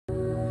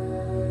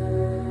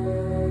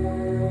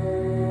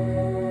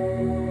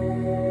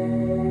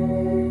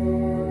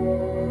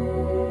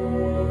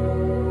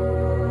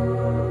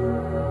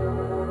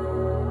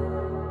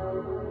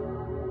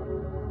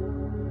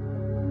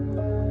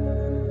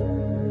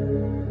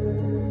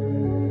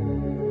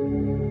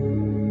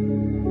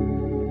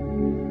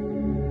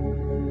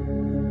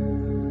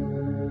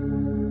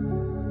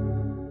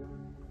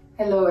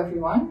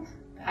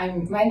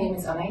My name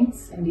is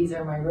Anaïs, and these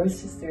are my rose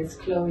sisters,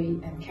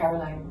 Chloé and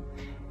Caroline.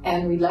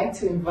 And we'd like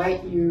to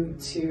invite you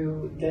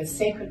to the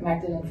Sacred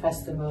Magdalene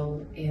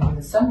Festival in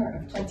the summer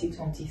of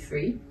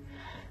 2023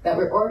 that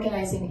we're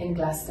organizing in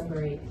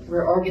Glastonbury.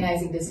 We're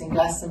organizing this in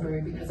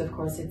Glastonbury because, of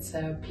course, it's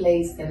a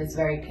place that is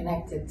very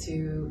connected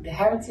to the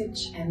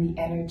heritage and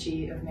the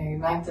energy of Mary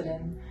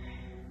Magdalene.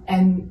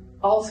 And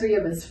all three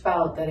of us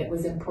felt that it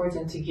was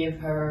important to give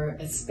her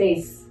a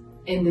space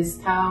in this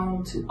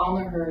town to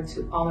honor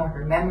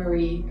her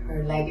memory,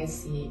 her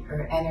legacy,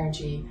 her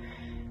energy,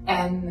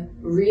 and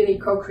really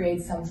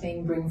co-create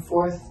something, bring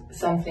forth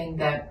something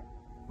that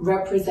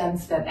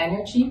represents that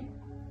energy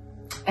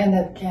and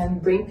that can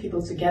bring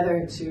people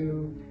together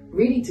to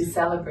really to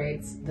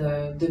celebrate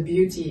the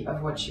beauty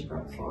of what she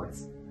brought forward.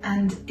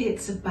 And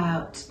it's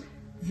about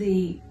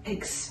the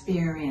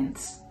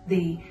experience,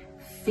 the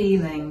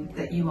feeling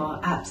that you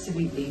are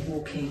absolutely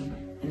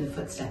walking in the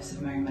footsteps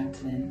of Mary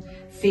Magdalene,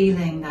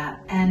 feeling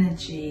that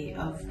energy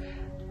of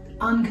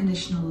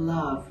unconditional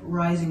love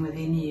rising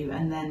within you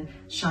and then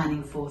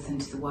shining forth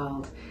into the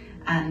world.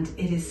 And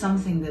it is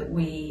something that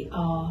we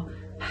are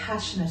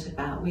passionate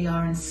about, we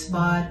are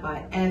inspired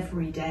by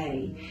every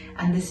day,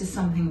 and this is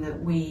something that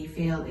we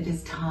feel it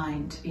is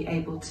time to be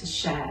able to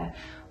share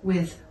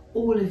with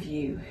all of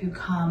you who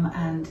come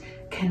and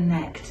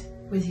connect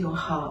with your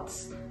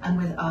hearts and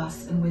with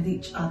us and with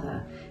each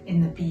other in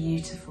the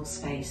beautiful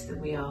space that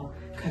we are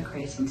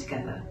co-creating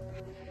together.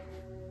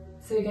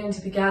 So we're going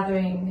to be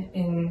gathering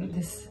in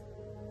this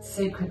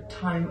sacred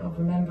time of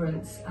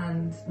remembrance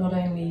and not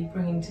only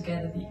bringing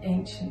together the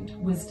ancient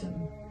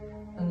wisdom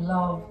and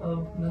love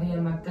of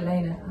Mary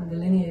Magdalene and the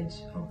lineage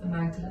of the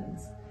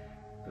Magdalenes,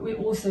 but we're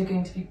also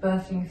going to be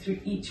birthing through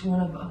each one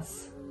of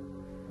us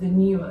the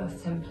new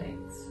earth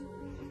templates.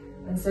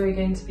 And so we're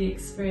going to be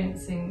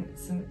experiencing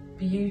some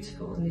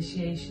beautiful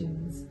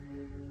initiations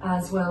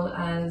as well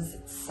as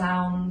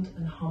sound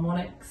and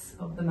harmonics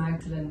of the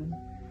Magdalene,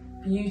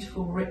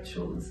 beautiful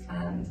rituals,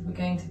 and we're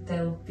going to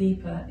delve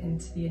deeper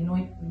into the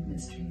anointment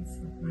mysteries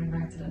of Mary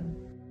Magdalene.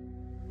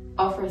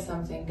 Offer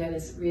something that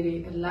is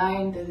really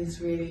aligned, that is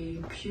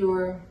really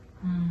pure,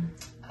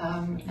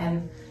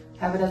 and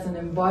have it as an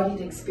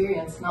embodied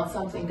experience, not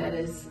something that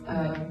is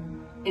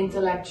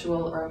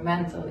intellectual or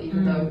mental,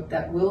 even though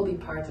that will be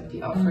part of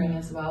the offering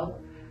as well,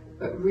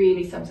 but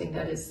really something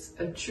that is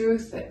a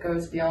truth that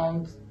goes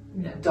beyond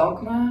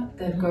dogma,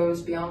 that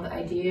goes beyond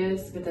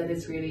ideas, but that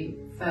is really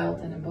felt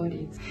and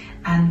embodied.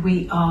 And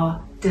we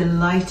are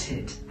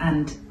delighted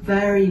and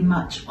very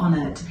much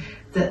honoured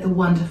that the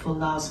wonderful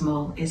Lars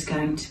Mull is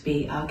going to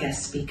be our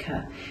guest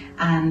speaker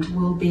and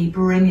will be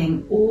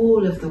bringing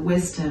all of the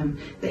wisdom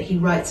that he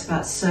writes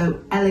about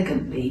so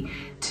elegantly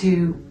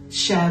to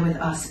share with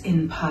us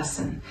in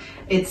person.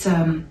 It's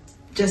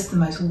just the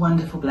most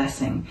wonderful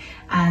blessing.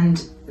 And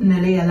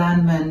Nelia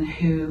Landman,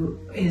 who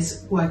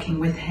is working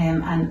with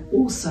him and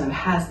also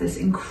has this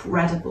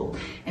incredible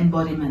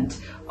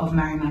embodiment of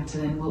Mary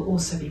Magdalene, will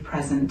also be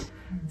present.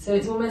 So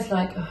it's almost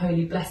like a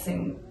holy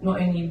blessing,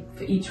 not only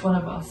for each one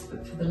of us,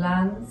 but for the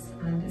lands,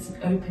 and it's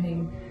an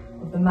opening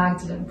of the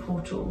Magdalene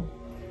portal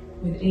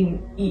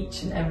within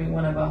each and every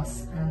one of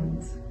us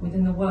and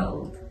within the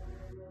world.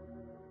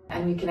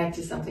 And we connect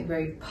to something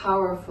very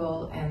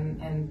powerful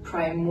and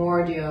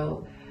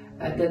primordial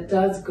that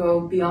does go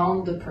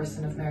beyond the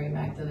person of Mary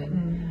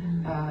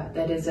Magdalene.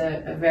 That is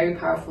a very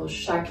powerful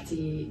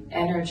Shakti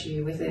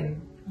energy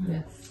within.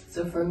 Yes.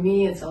 So for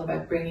me, it's all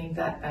about bringing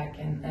that back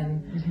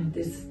and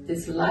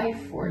this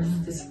life force,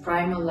 this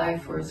primal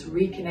life force,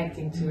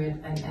 reconnecting to it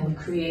and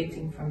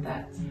creating from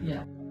that.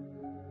 Yeah.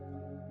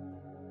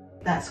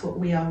 That's what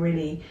we are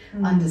really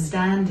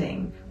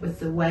understanding with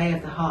the way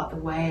of the heart, the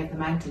way of the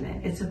Magdalene.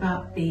 It's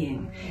about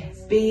being,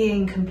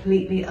 being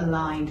completely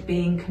aligned,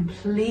 being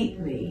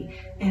completely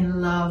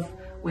in love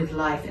with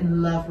life,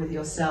 in love with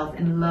yourself,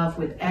 in love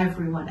with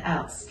everyone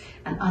else,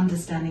 and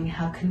understanding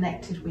how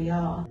connected we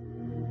are.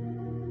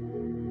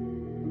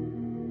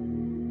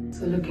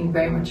 So looking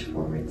very much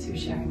forward to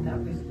sharing that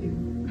with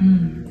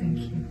you. Thank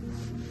you.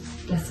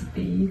 Blessed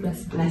be,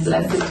 blessed be.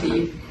 Blessed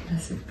be.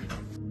 Blessed be.